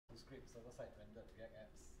server-side rendered React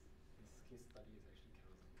apps. This case study is actually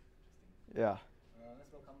Carousell. Interesting. Yeah.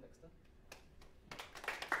 Let's welcome Dexter.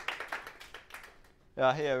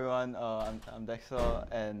 Yeah, hey everyone, I'm Dexter,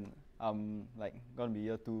 and I'm gonna be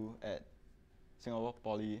year 2 at Singapore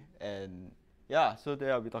Poly, and yeah, so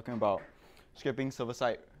today I'll be talking about scraping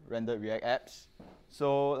server-side rendered React apps.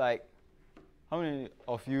 So how many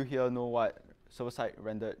of you here know what server-side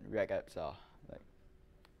rendered React apps are?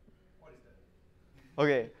 What is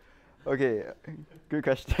that? Okay, good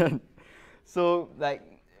question. So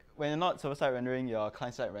when you're not server-side rendering, you're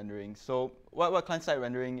client-side rendering. So what client-side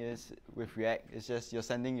rendering is with React is just you're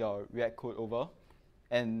sending your React code over,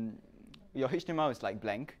 and your HTML is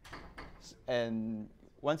blank. And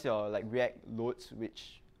once your React loads,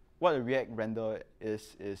 what a React render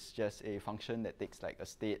is just a function that takes a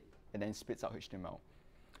state and then spits out HTML.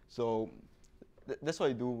 So that's what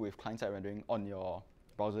you do with client-side rendering on your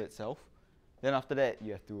browser itself. Then after that,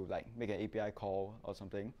 you have to make an API call or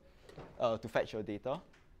something to fetch your data.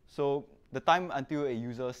 So the time until a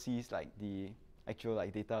user sees the actual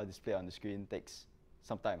data displayed on the screen takes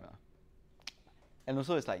some time. And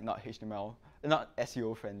also it's not HTML, not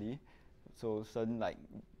SEO friendly. So certain I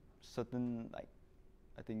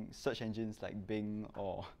think search engines like Bing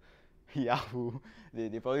or Yahoo,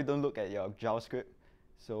 they probably don't look at your JavaScript.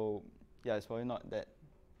 So yeah, it's probably not that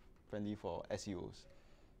friendly for SEOs.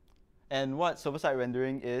 And what server-side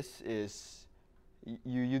rendering is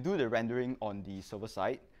you do the rendering on the server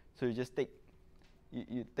side. So you just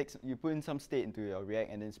you put in some state into your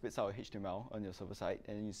React and then spits out HTML on your server side,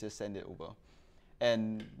 and then you just send it over.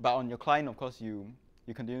 But on your client, of course, you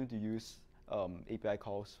continue to use API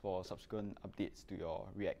calls for subsequent updates to your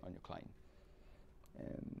React on your client.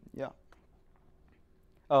 And yeah.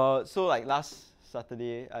 So last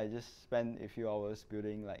Saturday, I just spent a few hours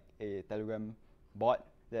building a Telegram bot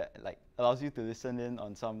that allows you to listen in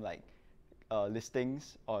on some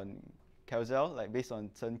listings on Carousell, based on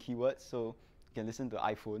certain keywords. So you can listen to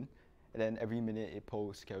iPhone, and then every minute it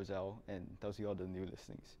posts Carousell and tells you all the new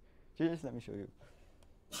listings. So just let me show you.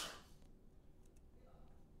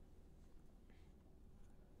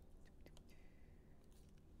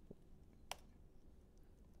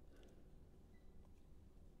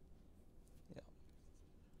 Yeah.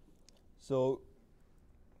 So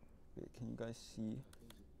wait, can you guys see?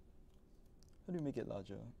 How do you make it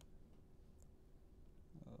larger?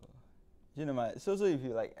 So if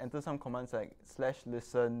you enter some commands like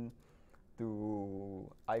 /listen to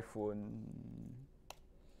iPhone,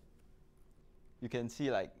 you can see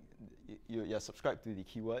you're subscribed to the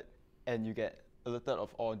keyword, and you get alerted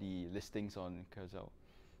of all the listings on Carousell.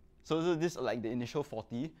 So this is the initial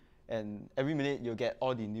 40, and every minute you'll get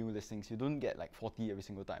all the new listings. You don't get 40 every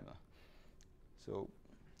single time. So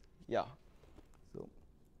yeah. So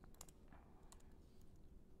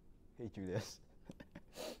hey Julius.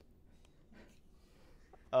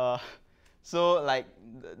 So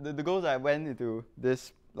the goals I went into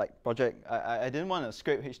this project, I didn't want to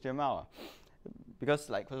scrape HTML because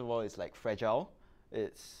first of all it's fragile.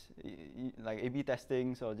 It's A/B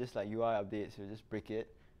testing, so just UI updates, you just break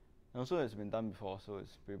it. And also it's been done before, so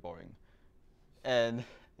it's pretty boring. And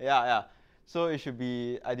yeah. So it should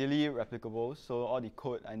be ideally replicable. So all the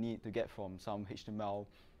code I need to get from some HTML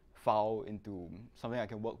file into something I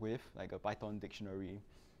can work with, like a Python dictionary.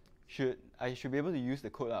 I should be able to use the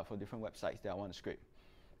code for different websites that I want to scrape.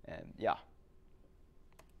 And yeah.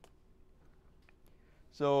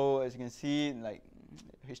 So as you can see,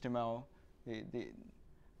 HTML,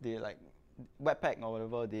 they Webpack or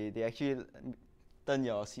whatever, they actually turn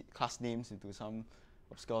your class names into some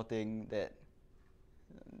obscure thing that's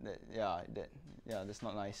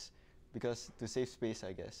not nice, because to save space,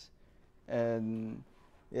 I guess. And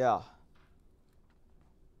yeah.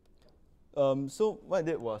 So what I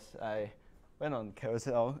did was I went on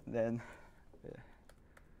Carousell, then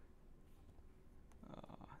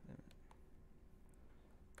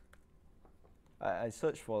I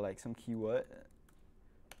searched for some keyword,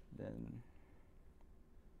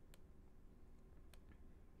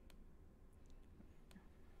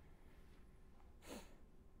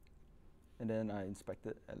 and then I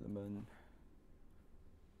inspected element.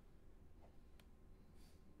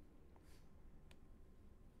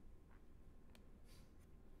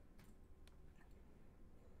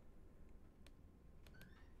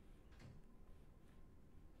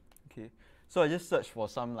 Okay, so I just searched for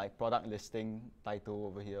some product listing title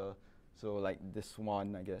over here. So this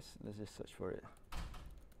one, I guess. Let's just search for it.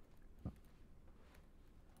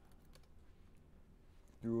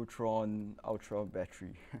 Duotron Ultra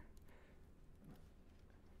battery.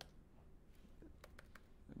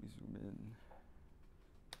 Let me zoom in.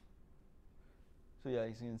 So yeah,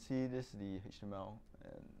 as you can see, this is the HTML,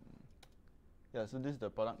 and yeah, so this is the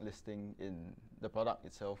product listing in the product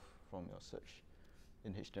itself from your search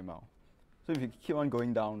in HTML. So if you keep on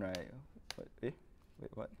going down, right? Wait,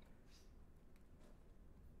 what?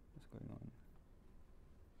 What's going on?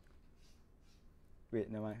 Wait,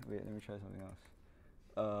 never mind. Wait, let me try something else.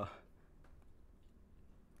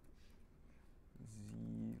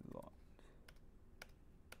 Zlot.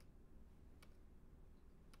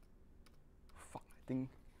 Fuck,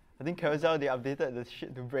 I think Carousell, they updated the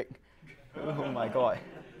shit to break. Oh my god.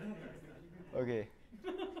 Okay.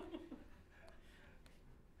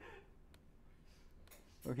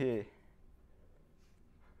 Okay.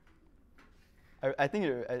 I think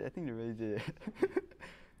they really did it. So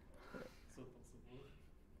possible.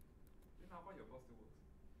 Then how about your boss still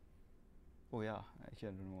works? Oh yeah, actually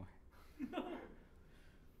I don't know why.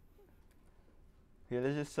 Okay,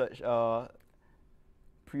 let's just search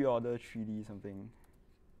pre-order 3D something.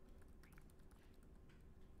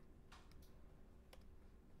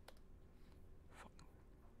 Fuck.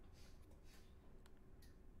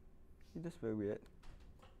 That's very weird.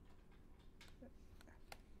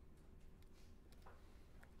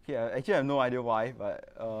 Okay, actually I have no idea why,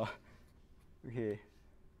 but okay.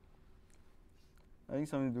 I think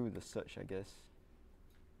something to do with the search, I guess.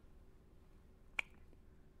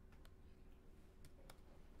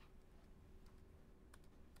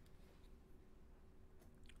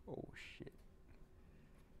 Oh shit.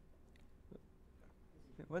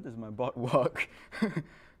 Where does my bot work?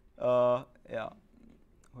 Yeah.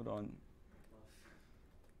 Hold on.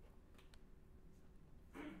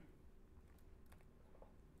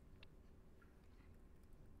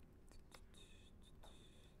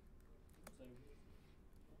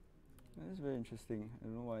 That's very interesting. I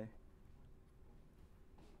don't know why. What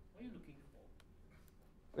are you looking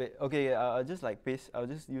for? Wait, okay, I'll just like paste, I'll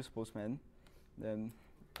just use Postman. Then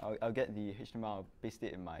I'll get the HTML, I'll paste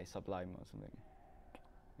it in my Sublime or something.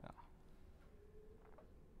 Yeah.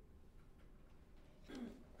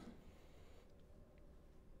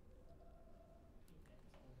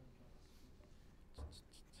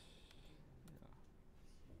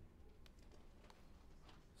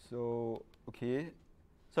 So, okay.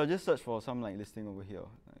 So I'll just search for some like listing over here.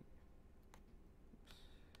 Like,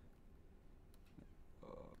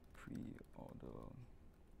 pre-order.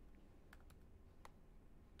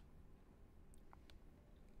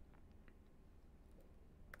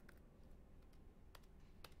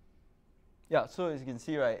 Yeah, so as you can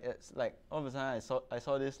see, right, it's like all of a sudden I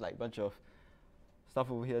saw this like bunch of stuff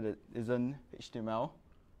over here that isn't HTML.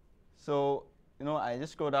 So, you know, I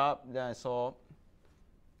just scrolled up, then I saw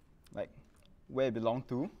like where it belonged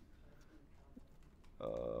to.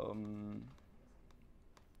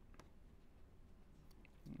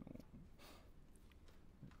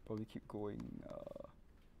 Probably keep going.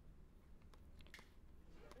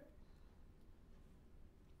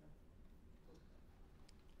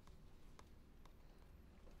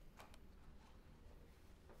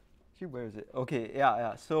 Actually, where is it? Okay,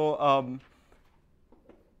 yeah. So,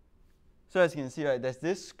 so as you can see, right, there's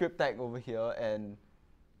this script tag over here, and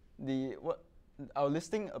our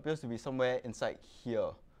listing appears to be somewhere inside here.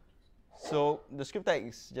 So the script tag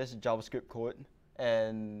is just JavaScript code,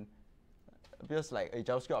 and appears like a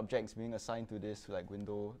JavaScript object is being assigned to this like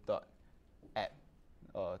window.app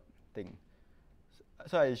thing.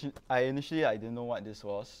 So I initially I didn't know what this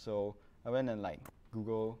was, so I went and like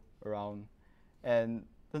Google around, and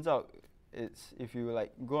turns out it's if you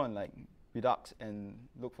like go on like Redux and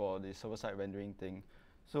look for the server-side rendering thing.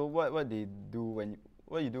 So what you do when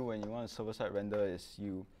you want a server-side render is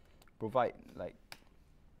you provide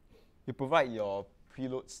your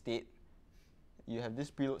preload state. You have this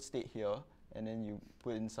preload state here, and then you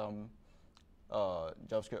put in some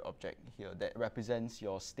JavaScript object here that represents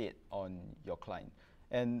your state on your client.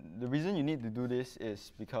 And the reason you need to do this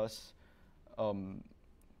is because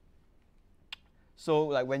so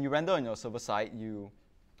like when you render on your server side, you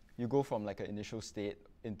go from like an initial state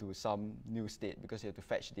into some new state because you have to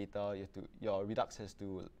fetch data. Your Redux has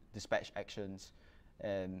to dispatch actions,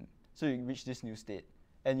 and so you reach this new state.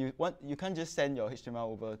 And you can't just send your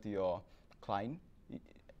HTML over to your client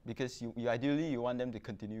because you ideally want them to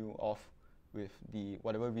continue off with the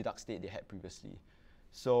whatever Redux state they had previously.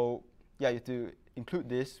 So yeah, you have to include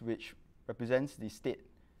this, which represents the state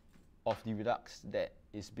of the Redux that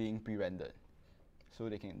is being pre-rendered, so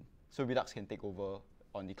Redux can take over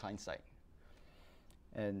on the client side.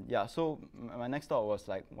 And yeah, so my next thought was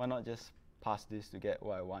like, why not just pass this to get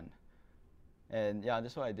what I want? And yeah,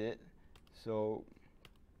 that's what I did. So,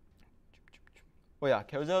 oh yeah,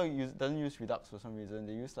 Carousell doesn't use Redux for some reason.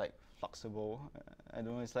 They use like Fluxible. I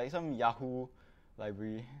don't know. It's like some Yahoo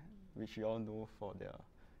library, which you all know for their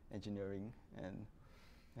engineering. And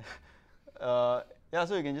yeah,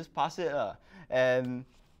 so you can just pass it. And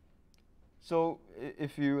so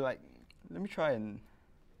if you like, let me try and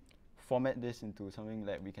format this into something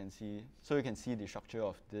that we can see, so you can see the structure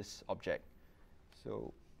of this object.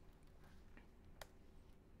 So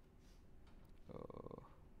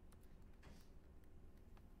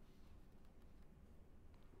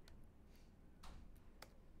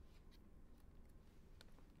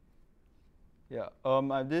yeah,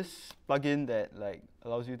 I have this plugin that like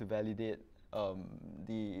allows you to validate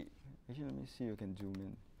actually let me see if you can zoom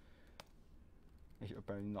in. Actually,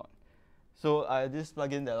 apparently not. So I have this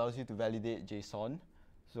plugin that allows you to validate JSON.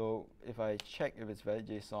 So if I check if it's valid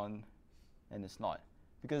JSON, and it's not,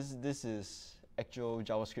 because this is actual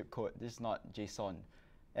JavaScript code, this is not JSON.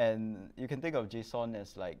 And you can think of JSON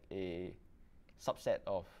as like a subset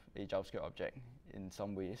of a JavaScript object in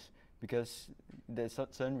some ways, because there's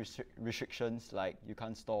certain restrictions, like you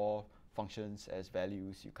can't store functions as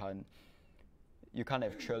values, you can't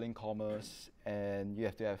have trailing commas, and you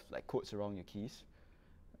have to have like quotes around your keys,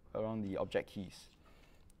 around the object keys.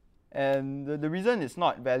 And the reason it's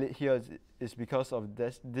not valid here is because of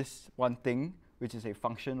this one thing, which is a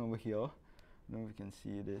function over here. I don't know if you can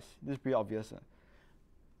see this. This is pretty obvious.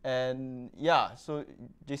 And yeah, so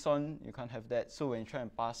JSON, you can't have that. So when you try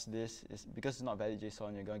and pass this, because it's not valid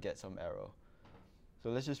JSON, you're going to get some error. So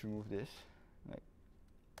let's just remove this. Like,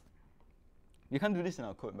 we can't do this in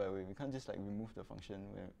our code, by the way. We can't just like remove the function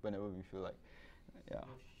whenever we feel like. Yeah.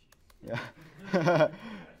 Yeah.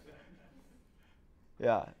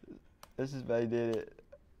 Yeah. Let's just validate it.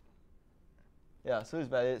 Yeah, so it's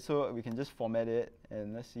valid. So we can just format it,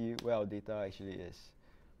 and let's see where our data actually is.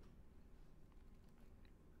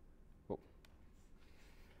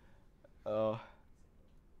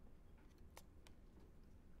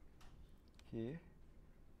 Okay.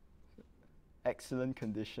 Excellent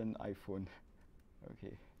condition iPhone.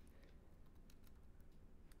 Okay.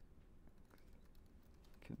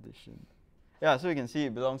 Condition. Yeah, so you can see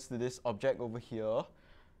it belongs to this object over here.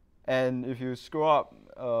 And if you scroll up,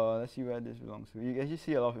 let's see where this belongs to. You can actually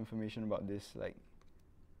see a lot of information about this. Like,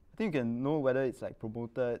 I think you can know whether it's like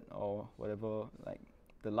promoted or whatever, like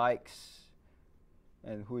the likes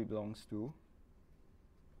and who it belongs to.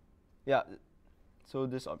 Yeah, so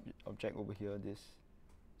this object over here,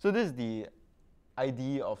 so this is the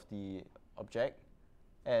ID of the object,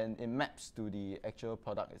 and it maps to the actual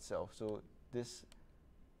product itself. So there's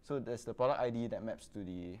the product ID that maps to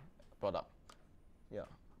the product. Yeah.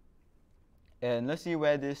 And let's see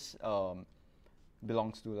where this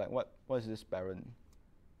belongs to. Like, what is this parent?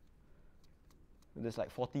 There's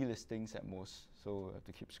like 40 listings at most, so I have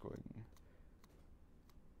to keep scrolling.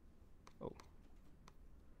 Oh.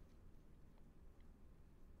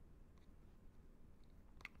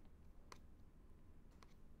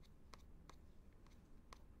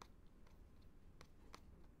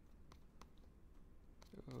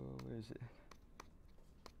 Where is it?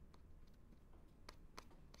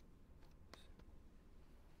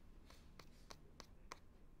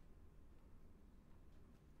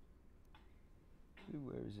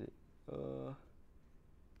 Where is it?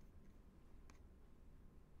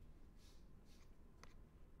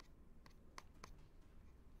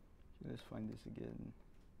 Let's find this again.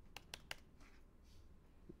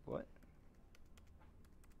 What?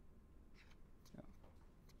 No.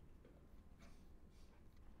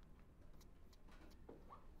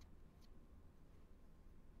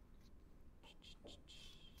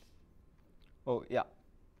 Oh yeah.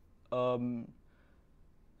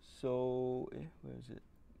 So where is it?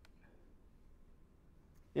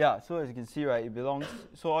 Yeah, so as you can see, right, it belongs,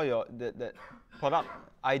 so all your that product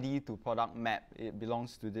ID to product map, it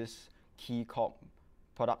belongs to this key called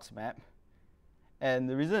products map. And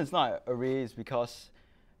the reason it's not an array is because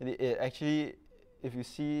it actually, if you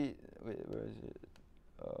see, wait, where is it?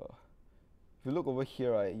 If you look over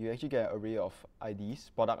here, right, you actually get an array of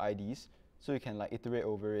IDs, product IDs, so you can like iterate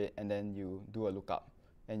over it, and then you do a lookup,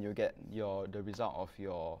 and you get the result of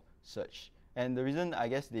your search. And the reason I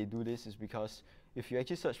guess they do this is because if you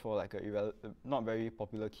actually search for like a not very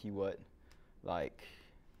popular keyword, like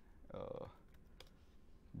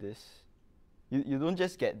this, you don't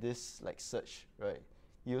just get this like search, right?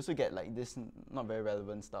 You also get like this not very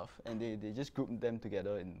relevant stuff, and they just group them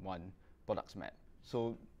together in one products map.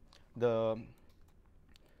 So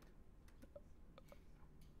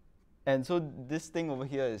and so this thing over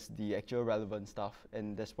here is the actual relevant stuff,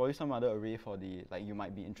 and there's probably some other array for the, like, you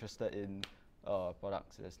might be interested in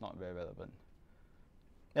products that's not very relevant.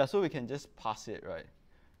 Yeah, so we can just pass it, right?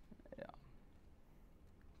 Yeah.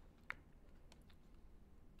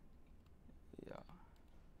 Yeah.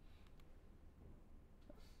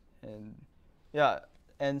 And yeah,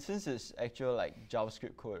 and since it's actual like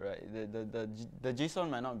JavaScript code, right? The JSON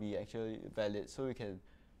might not be actually valid, so we can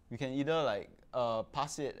either like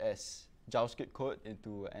pass it as JavaScript code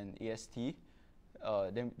into an AST,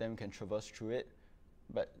 then we can traverse through it.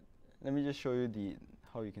 But let me just show you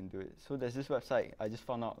how you can do it. So there's this website I just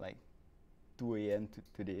found out like 2 a.m.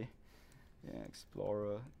 today. Yeah,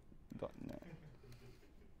 explorer.net.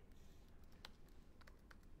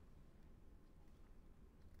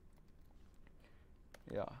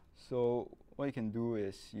 Yeah, so what you can do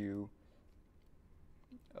is it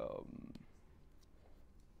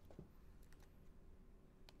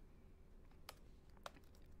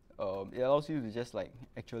allows you to just like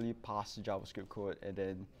actually pass JavaScript code, and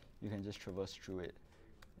then you can just traverse through it.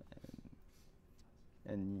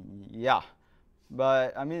 And yeah,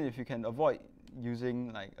 but I mean, if you can avoid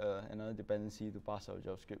using like another dependency to pass our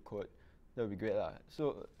JavaScript code, that would be great lah.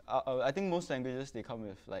 So I think most languages, they come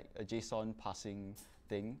with like a JSON parsing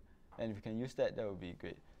thing, and if you can use that, that would be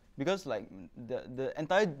great. Because like the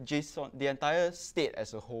entire JSON, the entire state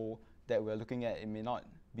as a whole that we're looking at, it may not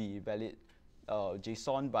be valid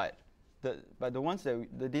JSON, but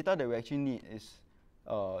the data that we actually need is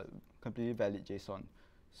completely valid JSON.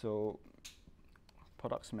 So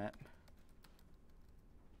products map.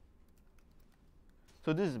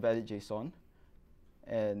 So this is valid JSON,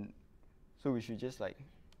 and so we should just like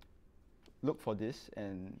look for this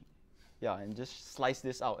and yeah, and just slice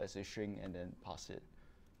this out as a string and then pass it.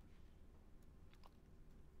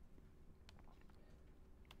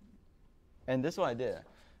 And that's what I did.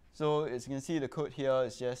 So as you can see, the code here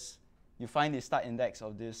is just you find the start index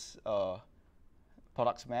of this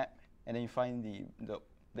products map, and then you find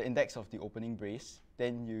the index of the opening brace.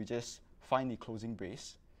 Then you just find the closing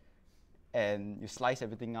brace, and you slice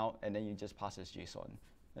everything out, and then you just pass as JSON.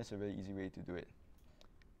 That's a really easy way to do it.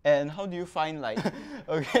 And how do you find like,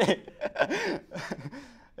 okay,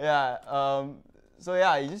 yeah, so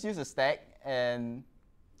yeah, you just use a stack, and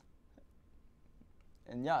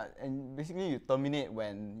yeah, and basically you terminate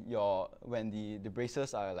when the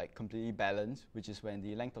braces are like completely balanced, which is when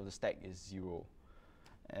the length of the stack is 0.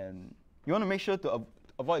 And you want to make sure to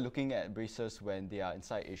avoid looking at braces when they are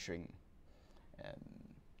inside a string.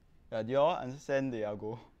 And do you all understand the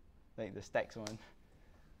algo, like the stacks one?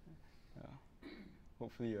 Yeah.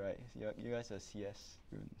 Hopefully, right? You guys are CS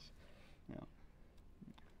students. Yeah.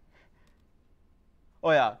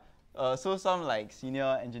 Oh yeah. So some like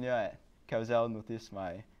senior engineer at Carousell noticed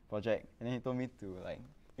my project, and then he told me to like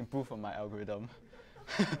improve on my algorithm.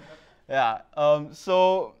 Yeah.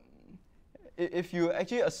 So if you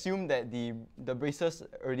actually assume that the braces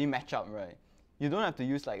already match up, right? You don't have to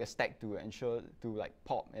use like a stack to ensure to like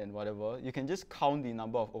pop and whatever. You can just count the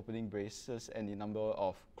number of opening braces and the number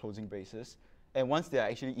of closing braces. And once they are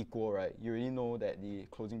actually equal, right, you already know that the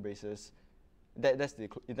closing braces, that's the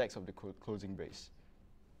index of the closing brace.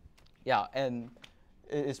 Yeah, and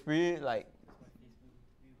it's pretty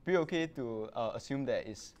okay to assume that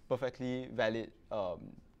it's perfectly valid.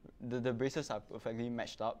 The braces are perfectly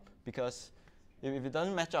matched up, because if it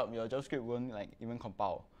doesn't match up, your JavaScript won't like even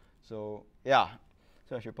compile. So yeah,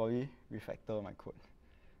 so I should probably refactor my code.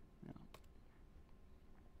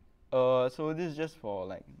 Yeah. So this is just for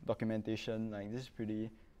like documentation. Like this is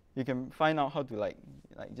pretty. You can find out how to like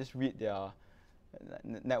just read their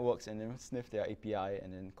networks and then sniff their API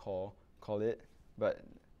and then call it. But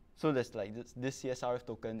so there's like this CSRF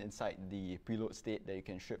token inside the preload state that you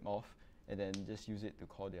can strip off and then just use it to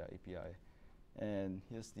call their API. And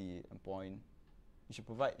here's the endpoint. You should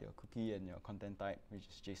provide your cookie and your content type, which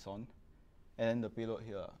is JSON, and then the payload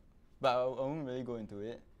here. But I won't really go into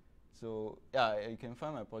it. So yeah, you can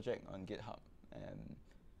find my project on GitHub. And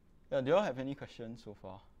yeah, do you all have any questions so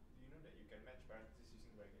far? Do you know that you can match parentheses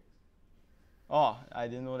using regex? Oh, I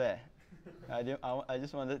didn't know that. I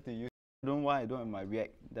just wanted to use. I don't know why I don't have my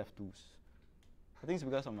React DevTools. I think it's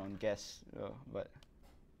because I'm on guest, but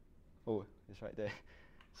oh, it's right there.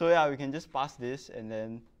 So yeah, we can just pass this and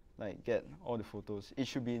then like get all the photos. It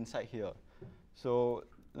should be inside here. So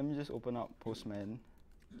let me just open up Postman.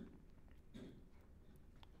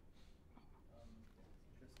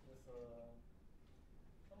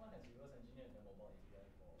 Someone has reverse engineered the mobile API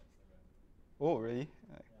for Instagram. Oh really?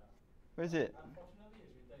 Yeah. Where is it? Unfortunately,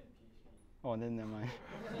 it's written in PHP. Oh, then never mind.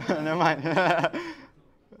 Never mind. But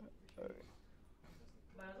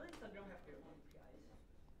doesn't Instagram have their own APIs?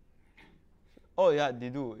 Oh yeah, they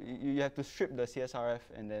do. You have to strip the CSRF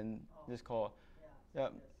and then just call. Yeah.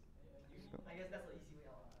 Yep. I guess that's the easy way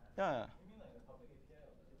out. Yeah. You mean like the public API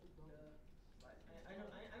or I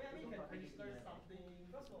mean you can register something.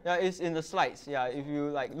 Yeah, it's in the slides. Yeah, if you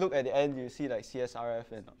like look at the end, you see like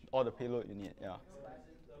CSRF and all the payload you need. Yeah.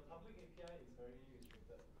 the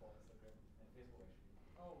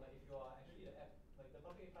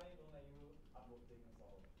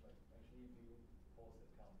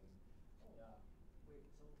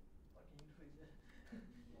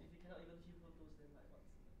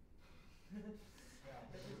That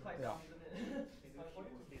is quite Yeah. dumb, isn't it?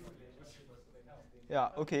 Yeah,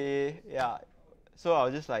 okay, yeah. So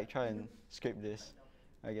I'll just like try and scrape this,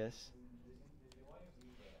 I guess.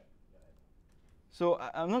 So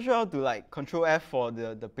I'm not sure how to like control F for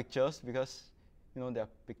the pictures because you know they're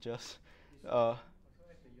pictures. So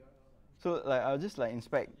like I'll just like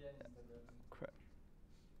inspect. Crap.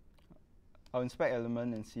 I'll inspect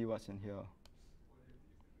element and see what's in here.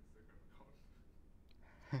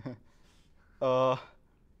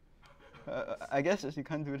 I guess you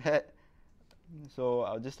can't do that. So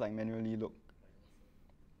I'll just like manually look.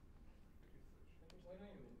 Why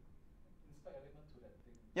don't you inspect element to that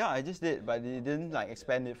thing? Yeah, I just did, but it didn't like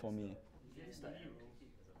expand it for me. Use the arrow key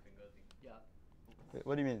as a finger thing. Yeah. Wait,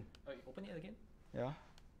 what do you mean? Open it again. Yeah?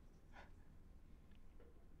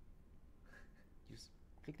 Use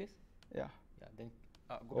click this. Yeah. Yeah. Then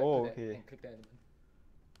go back Oh, to that okay. and click the element.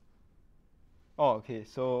 Oh, okay.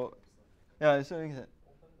 So, yeah.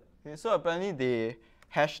 So apparently they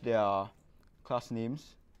hash their class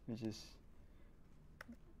names, which is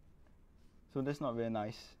so that's not very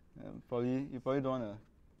nice. You probably don't want to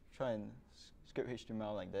try and script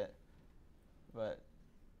HTML like that. But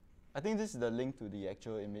I think this is the link to the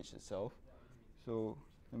actual image itself. So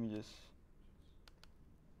let me just.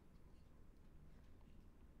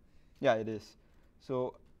 Yeah, it is.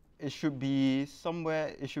 So it should be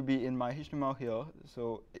somewhere. It should be in my HTML here.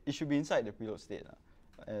 So it should be inside the preload state,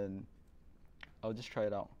 and I'll just try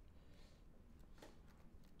it out.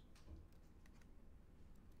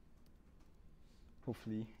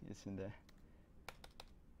 Hopefully it's in there.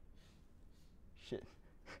 Shit.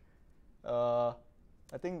 I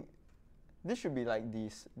think this should be like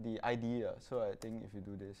the ID. So I think if you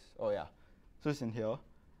do this, oh yeah, so it's in here.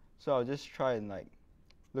 So I'll just try and like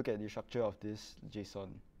look at the structure of this JSON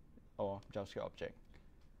or JavaScript object.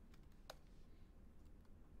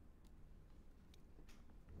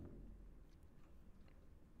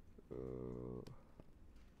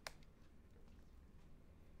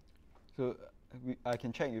 So I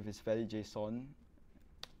can check if it's valid JSON.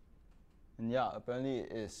 And yeah, apparently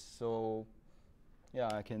it is. So yeah,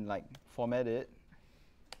 I can like format it.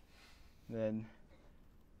 Then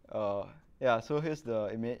yeah, so here's the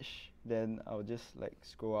image. Then I'll just like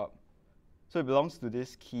scroll up. So it belongs to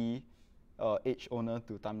this key, age owner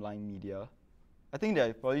to timeline media. I think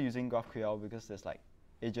they're probably using GraphQL because there's like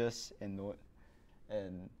ages and node.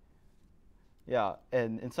 And yeah,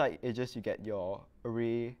 and inside ages you get your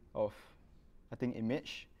array of, I think,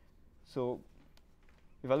 image. So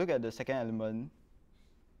if I look at the second element,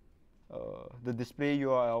 the display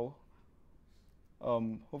URL,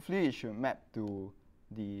 hopefully it should map to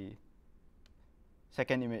the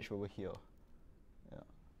second image over here. Yeah.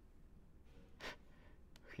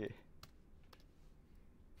 Okay.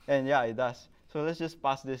 And yeah, it does. So let's just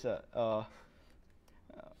pass this. So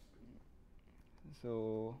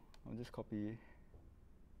I'll just copy.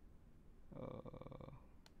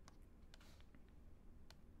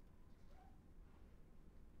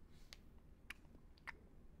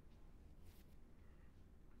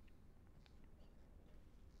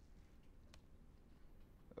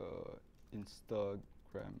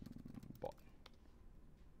 Instagram bot.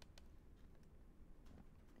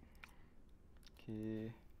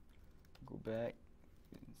 Okay, go back.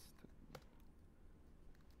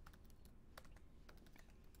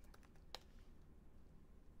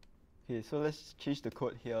 Okay, so let's change the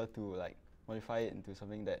code here to like modify it into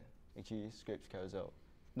something that actually scrapes Carousell.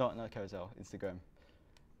 Not Carousell, Instagram.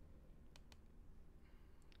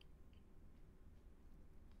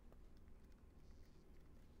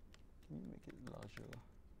 Can you make it larger?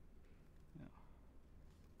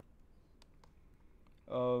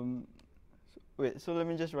 Yeah. So let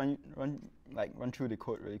me just run through the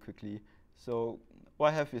code really quickly. So what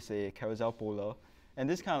I have is a Carousell poller, and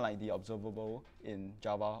this is kind of like the observable in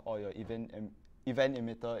Java or your event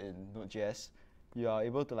emitter in Node.js. You are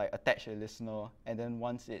able to like attach a listener, and then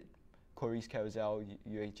once it queries Carousell,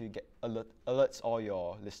 you actually get alerts all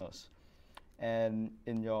your listeners. And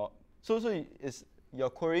in your your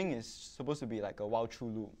querying is supposed to be like a while true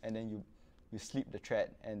loop, and then you sleep the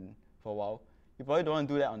thread and for a while. You probably don't want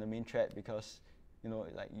to do that on the main thread because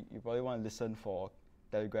like you probably want to listen for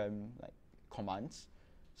Telegram like commands.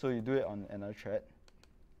 So you do it on another thread.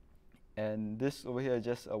 And this over here is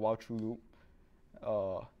just a while true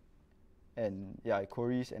loop. And yeah, it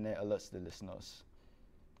queries and then alerts the listeners.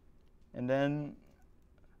 And then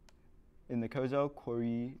in the Carousell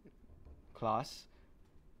query class,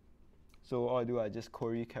 so all I do, I just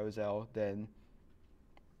query Carousell, then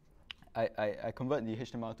I convert the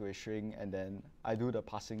HTML to a string, and then I do the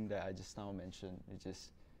parsing that I just now mentioned, which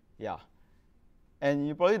is, yeah. And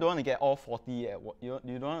you probably don't want to get all 40 at what you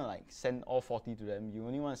don't want to like send all 40 to them. You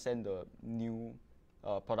only want to send the new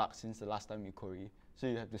product since the last time you query. So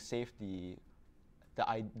you have to save the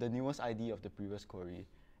newest ID of the previous query,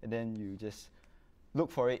 and then you just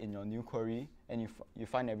look for it in your new query, and you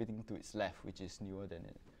find everything to its left, which is newer than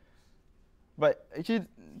it. But actually,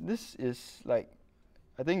 this is like,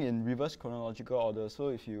 I think in reverse chronological order. So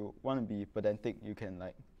if you want to be pedantic, you can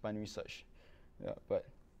like binary search. Yeah, but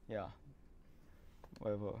yeah,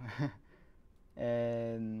 whatever.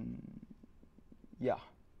 And yeah,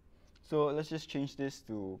 so let's just change this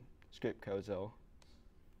to script carousel.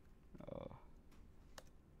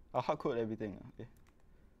 I'll hard code everything. Okay.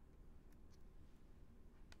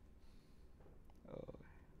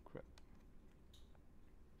 Crap.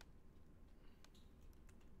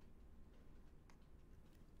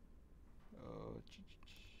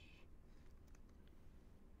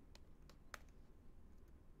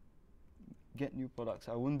 Get new products.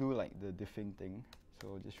 I won't do like the diffing thing, so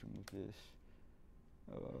I'll just remove this.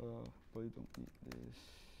 Probably don't need this.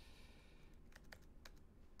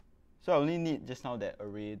 So I only need just now that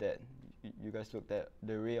array that you guys looked at,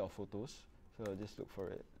 the array of photos. So I'll just look for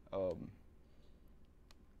it.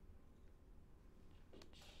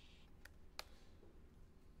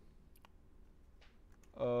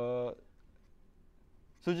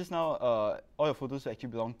 So just now, all your photos actually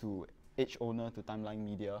belong to each owner to timeline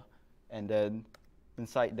media, and then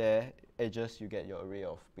inside there, edges, you get your array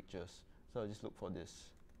of pictures. So I'll just look for this.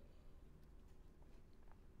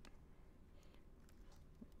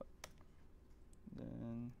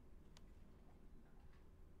 Then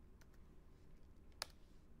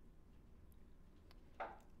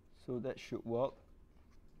so that should work.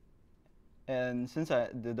 And since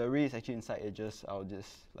the array is actually inside edges, I'll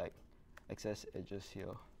just like access edges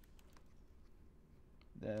here.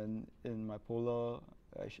 Then in my polar,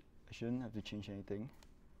 I shouldn't have to change anything.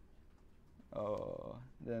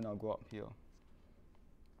 Then I'll go up here.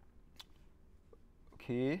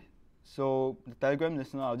 Okay, so the Telegram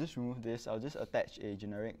listener, I'll just remove this. I'll just attach a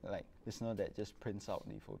generic like listener that just prints out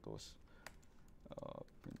the photos.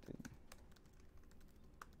 Printing.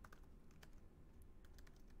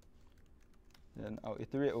 Then I'll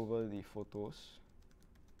iterate over the photos.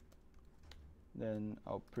 Then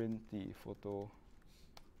I'll print the photo.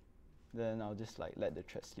 Then I'll just like let the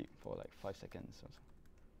thread sleep for like 5 seconds or so.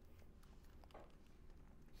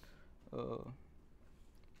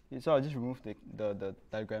 So I'll just remove the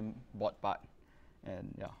diagram board part,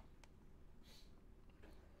 and yeah.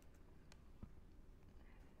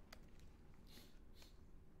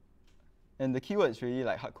 And the keyword is really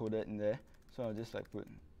like hard coded in there, so I'll just like put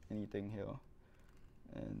anything here,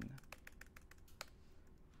 and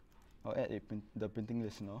I'll add the printing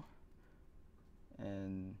listener,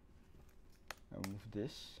 and I'll remove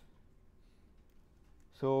this.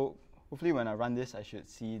 So hopefully when I run this, I should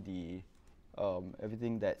see the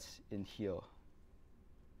everything that's in here.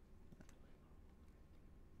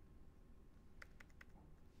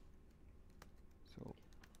 So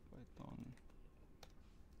Python.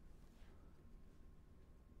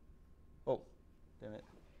 Oh, damn it.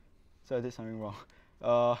 So I did something wrong.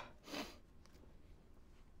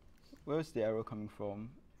 Where's the error coming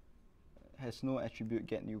from? Has no attribute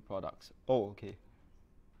get new products. Oh, okay.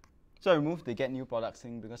 So I removed the get new products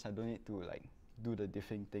thing because I don't need to like do the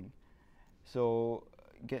diffing thing. So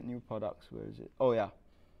get new products, where is it? Oh yeah.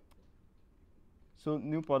 So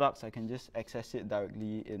new products, I can just access it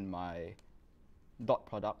directly in my dot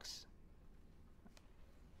products.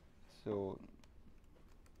 So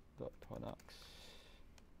dot products.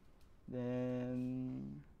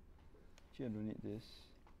 Then actually I don't need this.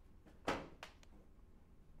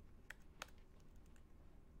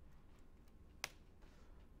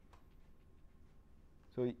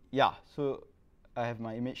 So yeah, so I have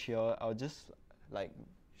my image here. I'll just like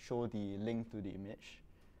show the link to the image.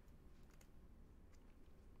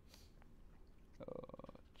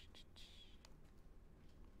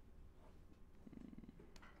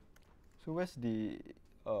 So where's the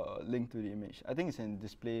link to the image? I think it's in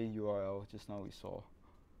display URL. Just now we saw.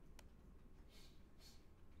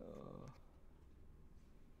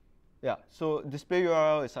 Yeah, so display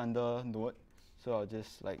URL is under node. So I'll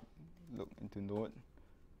just like look into node,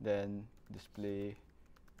 then display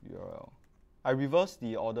URL. I reverse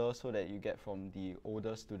the order so that you get from the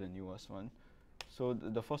oldest to the newest one. So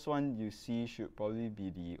the first one you see should probably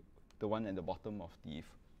be the one at the bottom of the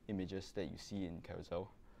images that you see in Carousell.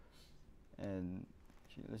 And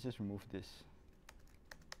let's just remove this.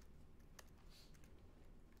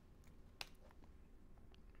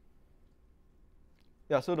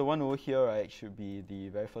 Yeah, so the one over here, right, should be the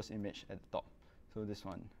very first image at the top. So this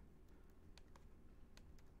one.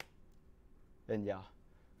 And yeah.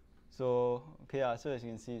 So okay, yeah, so as you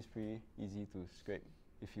can see, it's pretty easy to scrape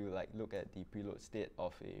if you like look at the preload state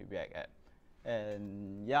of a React app.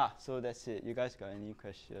 And yeah, so that's it. You guys got any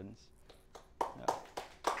questions? Yeah.